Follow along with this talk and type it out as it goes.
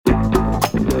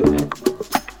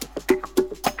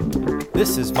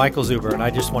This is Michael Zuber, and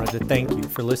I just wanted to thank you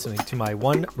for listening to my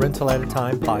One Rental at a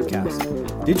Time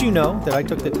podcast. Did you know that I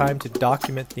took the time to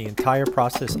document the entire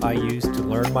process I used to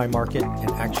learn my market and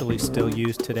actually still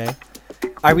use today?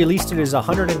 I released it as a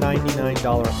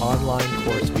 $199 online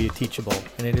course via Teachable,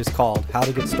 and it is called How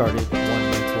to Get Started One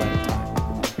Rental at a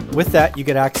Time. With that, you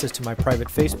get access to my private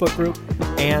Facebook group,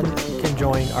 and you can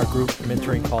join our group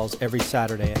mentoring calls every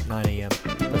Saturday at 9 a.m.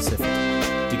 Pacific.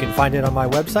 You can find it on my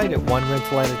website at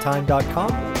onerentalatatime.com.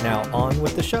 Now on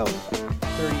with the show.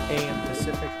 30 a.m.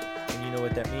 Pacific, and you know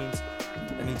what that means.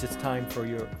 That means it's time for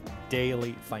your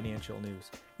daily financial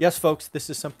news. Yes, folks, this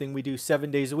is something we do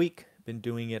 7 days a week. Been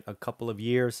doing it a couple of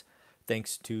years,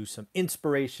 thanks to some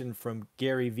inspiration from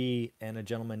Gary Vee and a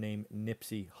gentleman named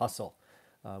Nipsey Hussle.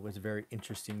 It was a very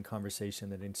interesting conversation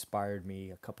that inspired me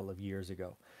a couple of years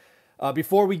ago.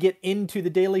 Before we get into the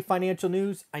daily financial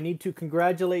news, I need to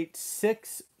congratulate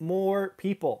 6 more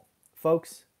people.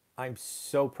 Folks, I'm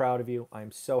so proud of you.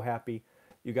 I'm so happy.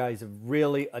 You guys have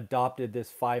really adopted this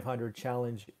 500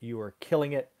 challenge. You are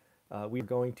killing it. We're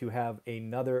going to have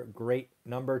another great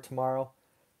number tomorrow.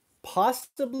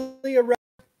 Possibly a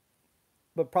record,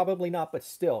 but probably not, but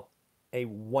still a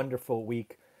wonderful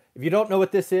week. If you don't know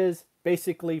what this is,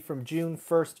 basically from June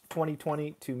 1st,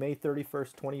 2020 to May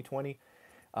 31st, 2020,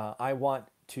 I want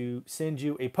to send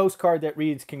you a postcard that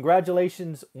reads,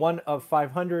 "Congratulations, 1 of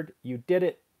 500. You did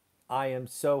it. I am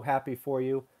so happy for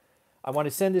you. I want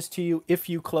to send this to you if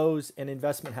you close an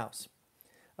investment house."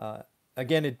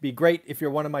 Again, it'd be great if you're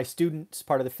one of my students,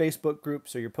 part of the Facebook group,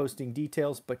 so you're posting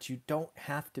details, but you don't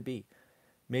have to be.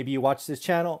 Maybe you watch this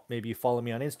channel. Maybe you follow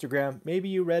me on Instagram. Maybe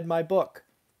you read my book.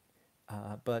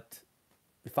 But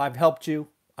if I've helped you,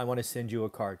 I want to send you a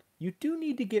card. You do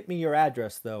need to get me your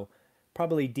address, though.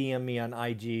 Probably DM me on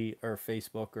IG or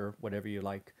Facebook or whatever you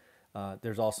like.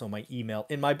 There's also my email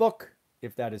in my book,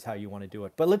 if that is how you want to do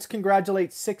it. But let's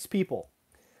congratulate 6 people,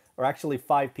 or actually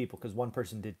 5 people, because one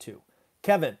person did 2.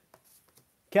 Kevin,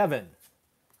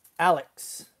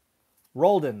 Alex,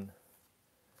 Roldan,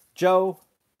 Joe,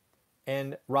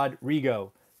 and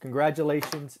Rodrigo.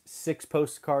 Congratulations. 6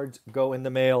 postcards go in the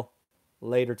mail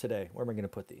later today. Where am I going to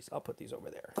put these? I'll put these over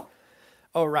there.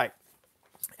 All right.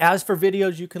 As for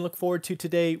videos you can look forward to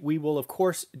today, we will, of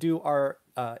course, do our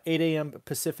 8 a.m.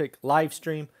 Pacific live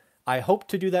stream. I hope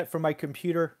to do that from my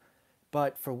computer,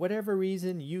 but for whatever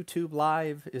reason, YouTube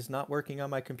Live is not working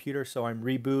on my computer, so I'm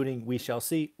rebooting. We shall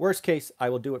see. Worst case, I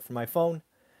will do it from my phone,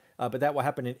 but that will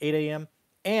happen at 8 a.m.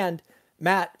 And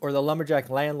Matt, or the Lumberjack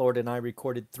Landlord, and I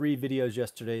recorded 3 videos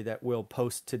yesterday that we'll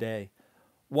post today.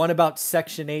 One about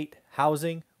Section 8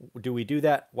 housing. Do we do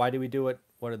that? Why do we do it?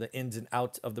 What are the ins and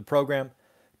outs of the program?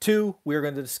 2, we're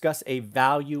going to discuss a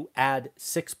value add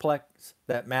sixplex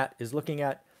that Matt is looking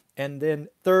at. And then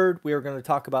 3rd, we are going to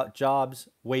talk about jobs,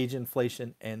 wage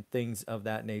inflation, and things of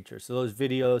that nature. So those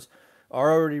videos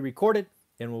are already recorded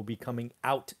and will be coming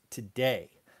out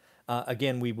today.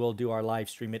 Again, we will do our live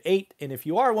stream at 8. And if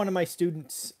you are one of my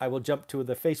students, I will jump to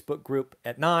the Facebook group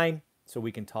at 9 so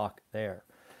we can talk there.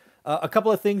 A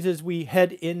couple of things as we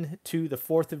head into the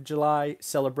 4th of July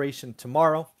celebration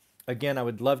tomorrow. Again, I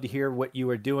would love to hear what you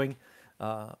are doing.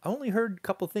 I only heard a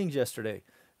couple things yesterday.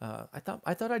 I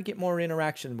thought I'd get more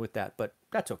interaction with that, but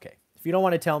that's okay. If you don't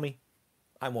want to tell me,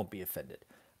 I won't be offended.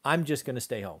 I'm just going to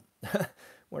stay home.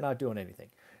 We're not doing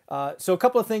anything. So a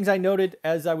couple of things I noted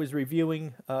as I was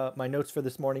reviewing my notes for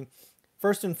this morning.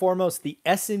 First and foremost, the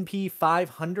S&P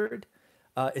 500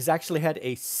 has actually had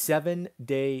a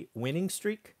 7-day winning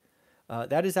streak.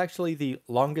 That is actually the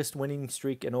longest winning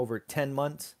streak in over 10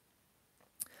 months.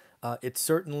 It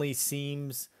certainly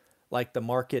seems like the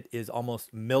market is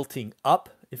almost melting up,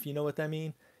 if you know what I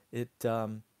mean. It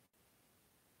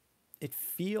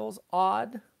feels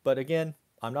odd, but again,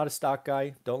 I'm not a stock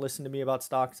guy. Don't listen to me about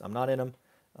stocks. I'm not in them.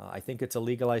 I think it's a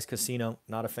legalized casino.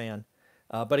 Not a fan.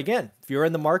 But again, if you're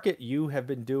in the market, you have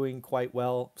been doing quite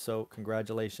well, so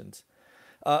congratulations.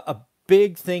 A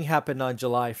big thing happened on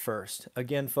July 1st.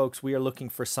 Again, folks, we are looking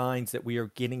for signs that we are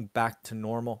getting back to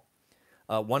normal.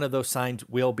 One of those signs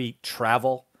will be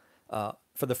travel.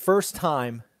 For the first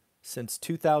time since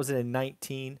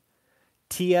 2019,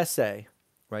 TSA,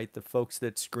 right, the folks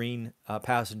that screen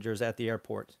passengers at the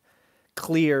airport,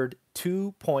 cleared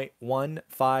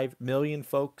 2.15 million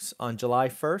folks on July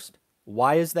 1st.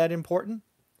 Why is that important?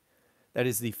 That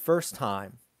is the first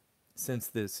time since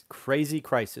this crazy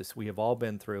crisis we have all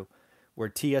been through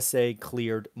where TSA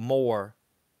cleared more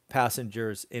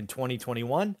passengers in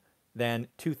 2021 than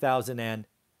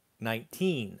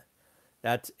 2019.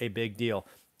 That's a big deal.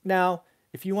 Now,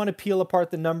 if you want to peel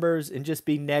apart the numbers and just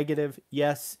be negative,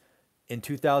 yes, in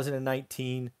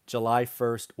 2019, July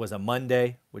 1st was a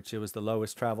Monday, which it was the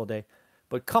lowest travel day.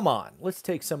 But come on, let's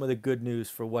take some of the good news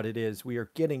for what it is. We are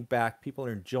getting back. People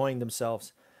are enjoying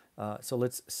themselves. So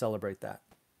let's celebrate that.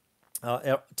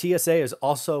 TSA is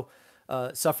also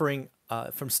suffering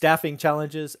from staffing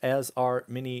challenges, as are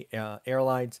many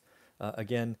airlines.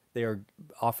 Again, they are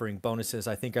offering bonuses.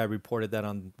 I think I reported that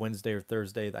on Wednesday or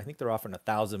Thursday. I think they're offering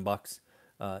 $1,000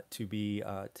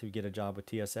 to get a job with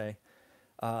TSA.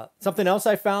 Something else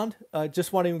I found,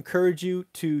 just want to encourage you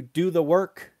to do the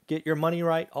work, get your money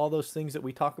right, all those things that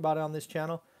we talk about on this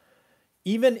channel.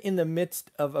 Even in the midst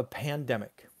of a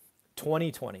pandemic,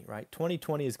 2020, right?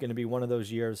 2020 is going to be one of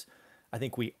those years I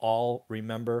think we all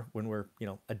remember when we're,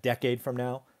 a decade from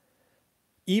now.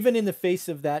 Even in the face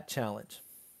of that challenge,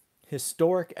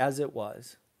 historic as it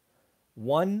was,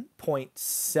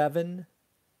 1.7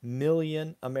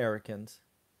 million Americans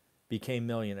became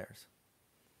millionaires.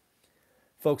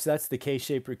 Folks, that's the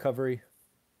K-shaped recovery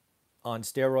on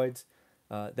steroids.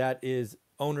 That is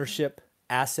ownership,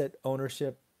 asset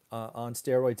ownership on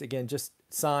steroids. Again, just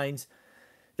signs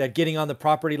that getting on the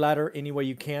property ladder any way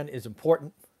you can is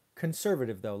important.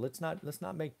 Conservative though, let's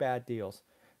not make bad deals.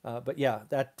 But yeah,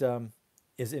 that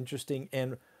is interesting.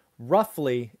 And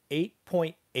roughly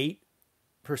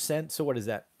 8.8%. So what is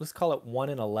that? Let's call it 1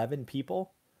 in 11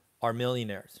 people are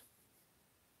millionaires.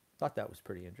 Thought that was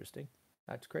pretty interesting.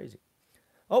 That's crazy.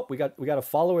 Oh, we got a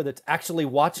follower that's actually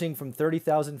watching from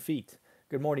 30,000 feet.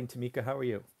 Good morning, Tamika. How are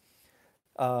you?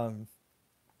 One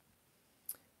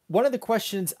of the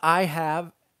questions I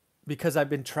have, because I've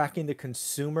been tracking the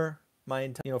consumer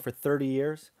for 30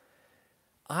 years,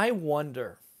 I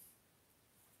wonder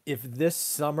if this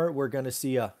summer we're going to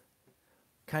see a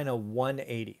kind of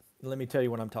 180. Let me tell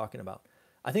you what I'm talking about.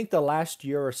 I think the last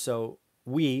year or so,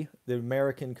 we, the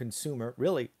American consumer,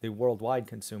 really the worldwide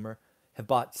consumer, have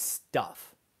bought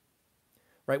stuff.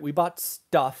 Right? We bought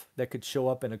stuff that could show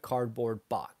up in a cardboard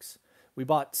box. We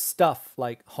bought stuff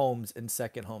like homes and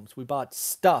second homes. We bought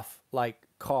stuff like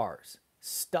cars.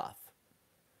 Stuff.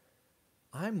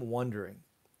 I'm wondering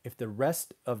if the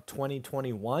rest of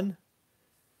 2021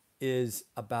 is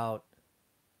about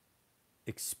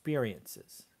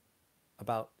experiences,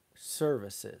 about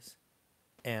services,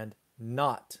 and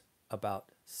not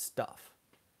about stuff.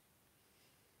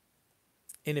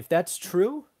 And if that's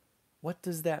true, what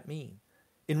does that mean?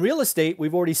 In real estate,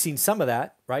 we've already seen some of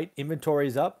that, right? Inventory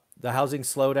is up. The housing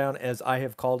slowdown, as I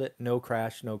have called it, no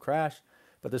crash, no crash.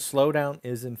 But the slowdown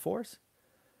is in force.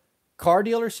 Car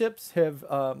dealerships have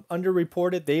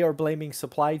underreported. They are blaming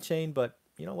supply chain, but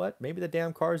you know what? Maybe the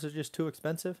damn cars are just too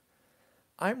expensive.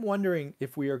 I'm wondering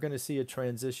if we are going to see a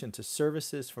transition to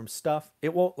services from stuff.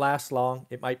 It won't last long.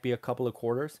 It might be a couple of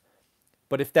quarters.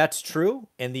 But if that's true,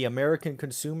 and the American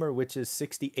consumer, which is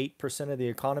 68% of the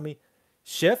economy,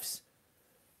 shifts,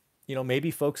 maybe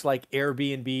folks like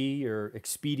Airbnb or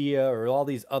Expedia or all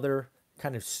these other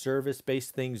kind of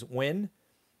service-based things win,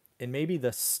 and maybe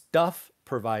the stuff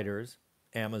providers,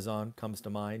 Amazon comes to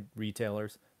mind,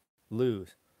 retailers,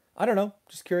 lose. I don't know.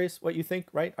 Just curious what you think,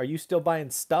 right? Are you still buying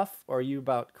stuff, or are you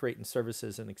about creating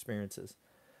services and experiences?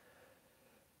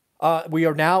 We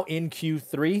are now in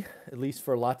Q3, at least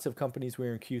for lots of companies,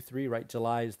 we're in Q3, right?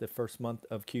 July is the first month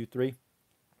of Q3.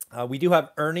 We do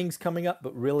have earnings coming up,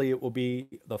 but really it will be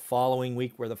the following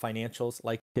week where the financials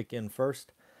kick in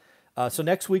first. So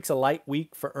next week's a light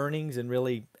week for earnings and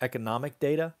really economic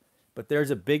data. But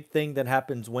there's a big thing that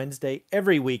happens Wednesday.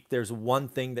 Every week there's one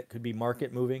thing that could be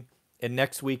market moving. And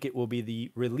next week it will be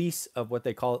the release of what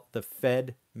they call the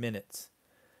Fed minutes.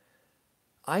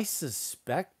 I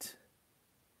suspect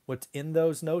what's in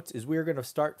those notes is we're going to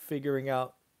start figuring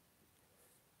out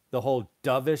the whole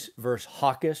dovish versus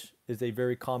hawkish is a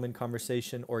very common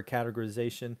conversation or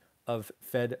categorization of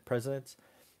Fed presidents.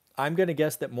 I'm going to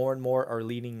guess that more and more are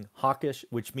leaning hawkish,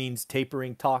 which means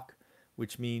tapering talk,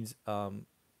 which means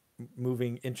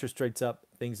moving interest rates up,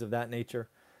 things of that nature.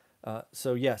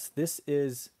 So yes,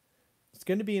 it's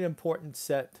going to be an important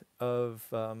set of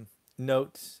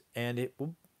notes, and it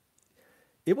will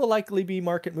likely be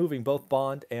market moving, both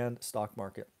bond and stock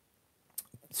market.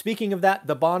 Speaking of that,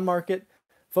 the bond market,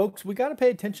 folks, we got to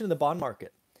pay attention to the bond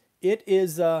market. It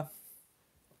is,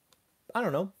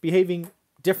 behaving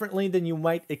differently than you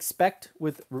might expect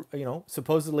with,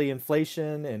 supposedly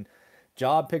inflation and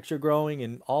job picture growing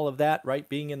and all of that, right?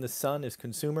 Being in the sun as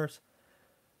consumers.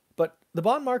 But the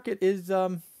bond market is,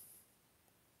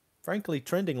 frankly,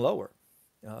 trending lower.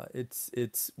 It's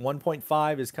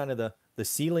 1.5 is kind of the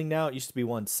ceiling now. It used to be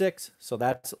 1.6, so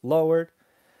that's lowered.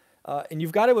 And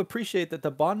you've got to appreciate that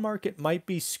the bond market might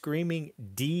be screaming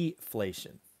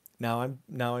deflation. Now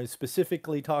I'm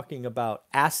specifically talking about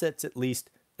assets. At least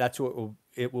that's what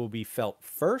it will be felt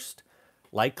first.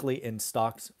 likely in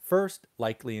stocks first,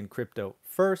 likely in crypto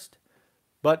first,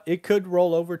 but it could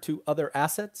roll over to other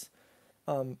assets.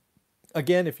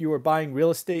 Again, if you were buying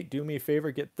real estate, do me a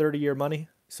favor, get 30-year money.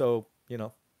 So,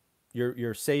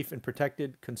 you're safe and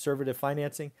protected, conservative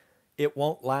financing. It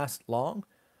won't last long.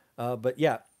 But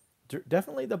yeah,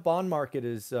 definitely the bond market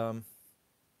is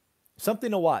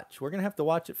something to watch. We're going to have to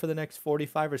watch it for the next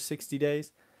 45 or 60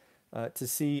 days to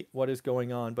see what is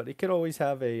going on. But it could always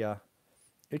have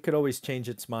it could always change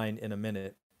its mind in a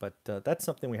minute. But that's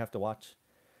something we have to watch.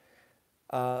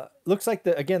 Looks like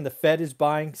the Fed is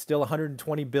buying still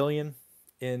 120 billion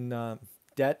in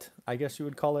debt, I guess you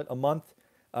would call it, a month.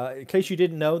 In case you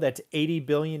didn't know, that's 80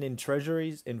 billion in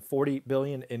treasuries and 40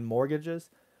 billion in mortgages.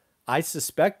 I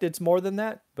suspect it's more than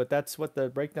that, but that's what the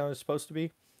breakdown is supposed to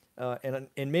be. And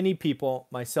many people,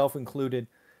 myself included,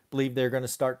 believe they're going to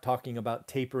start talking about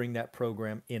tapering that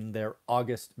program in their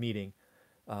August meeting.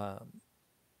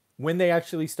 When they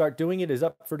actually start doing it is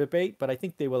up for debate, but I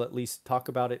think they will at least talk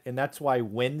about it. And that's why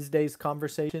Wednesday's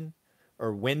conversation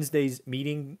or Wednesday's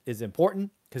meeting is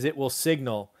important, because it will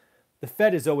signal. The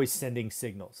Fed is always sending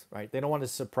signals, right? They don't want to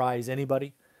surprise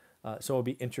anybody. So it'll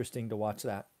be interesting to watch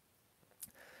that.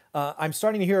 I'm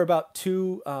starting to hear about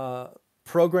two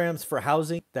programs for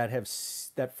housing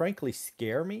that frankly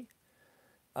scare me.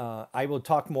 I will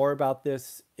talk more about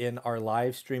this in our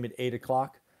live stream at 8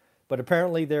 o'clock. But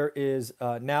apparently there is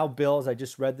now bills. I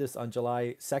just read this on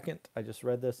July 2nd. I just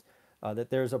read this, that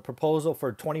there's a proposal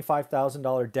for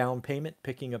 $25,000 down payment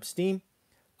picking up steam,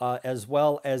 as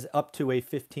well as up to a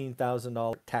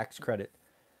 $15,000 tax credit.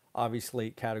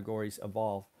 Obviously, categories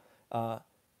evolve.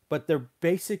 But they're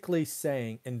basically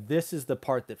saying, and this is the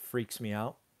part that freaks me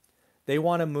out, they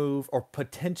want to move or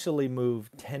potentially move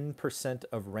 10%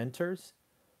 of renters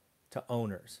to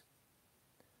owners.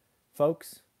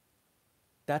 Folks,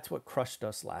 that's what crushed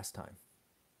us last time.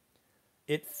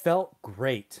 It felt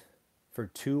great for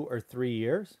 2 or 3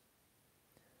 years.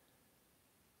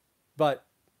 But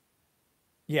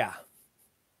yeah,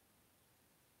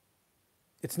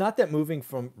 it's not that moving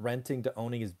from renting to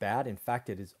owning is bad. In fact,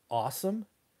 it is awesome.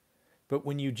 But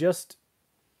when you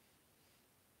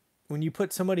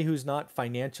put somebody who's not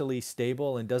financially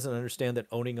stable and doesn't understand that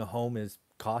owning a home is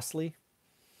costly,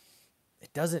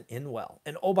 it doesn't end well.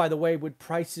 And oh, by the way, would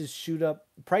prices shoot up?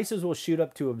 Prices will shoot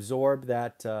up to absorb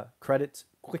that credits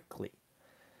quickly.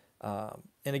 And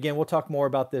again, we'll talk more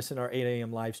about this in our 8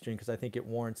 a.m. live stream, because I think it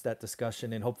warrants that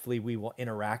discussion. And hopefully we will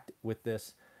interact with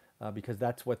this because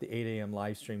that's what the 8 a.m.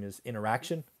 live stream is,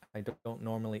 interaction. I don't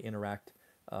normally interact,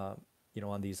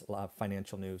 on these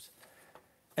financial news.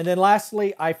 And then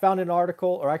lastly, I found an article,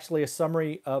 or actually a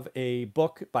summary of a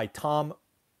book by Tom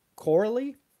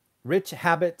Corley, Rich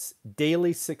Habits,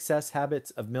 Daily Success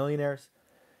Habits of Millionaires.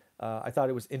 I thought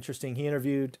it was interesting. He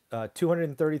interviewed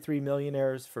 233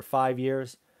 millionaires for 5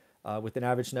 years with an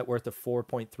average net worth of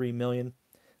 4.3 million.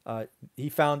 He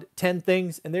found 10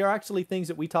 things, and they are actually things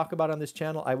that we talk about on this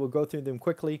channel. I will go through them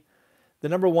quickly. The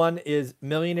number one is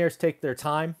millionaires take their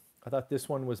time. I thought this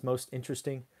one was most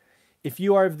interesting. If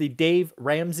you are of the Dave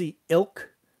Ramsey ilk,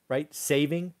 right,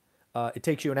 saving, it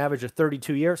takes you an average of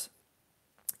 32 years.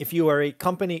 If you are a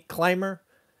company climber,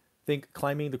 think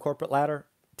climbing the corporate ladder,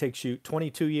 takes you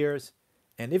 22 years.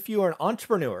 And if you are an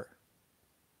entrepreneur,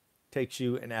 takes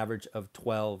you an average of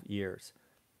 12 years.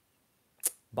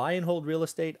 Buy and hold real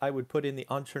estate, I would put in the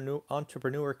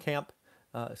entrepreneur camp.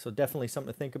 So definitely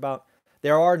something to think about.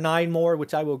 There are 9 more,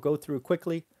 which I will go through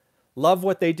quickly. Love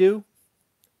what they do.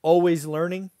 Always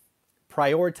learning.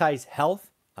 Prioritize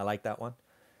health. I like that one.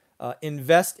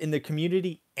 Invest in the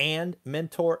community and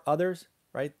mentor others,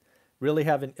 right? Really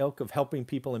have an ilk of helping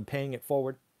people and paying it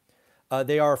forward.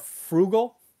 They are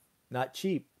frugal, not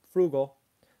cheap, frugal.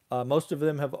 Most of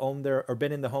them have owned or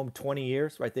been in the home 20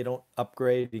 years, right? They don't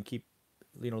upgrade and keep,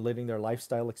 letting their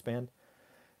lifestyle expand.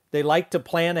 They like to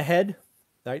plan ahead,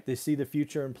 right? They see the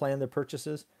future and plan their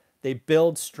purchases. They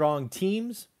build strong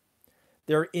teams.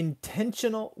 They're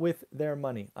intentional with their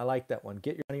money. I like that one.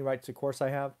 Get your money right. It's a course I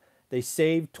have. They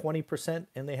save 20%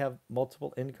 and they have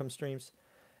multiple income streams.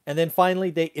 And then finally,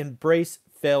 they embrace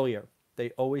failure.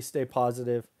 They always stay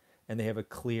positive and they have a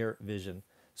clear vision.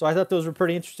 So I thought those were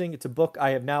pretty interesting. It's a book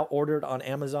I have now ordered on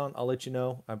Amazon. I'll let you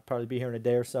know. I'll probably be here in a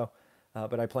day or so,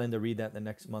 but I plan to read that in the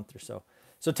next month or so.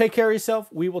 So take care of yourself.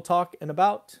 We will talk in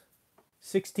about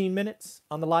 16 minutes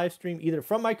on the live stream, either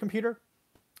from my computer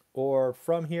or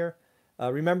from here.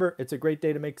 Remember, it's a great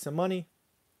day to make some money.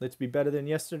 Let's be better than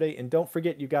yesterday. And don't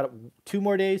forget, you got 2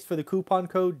 more days for the coupon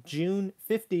code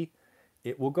June50.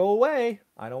 It will go away.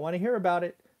 I don't want to hear about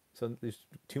it. So there's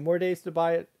 2 more days to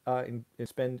buy it and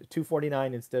spend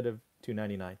 $249 instead of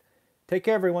 $299. Take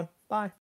care, everyone. Bye.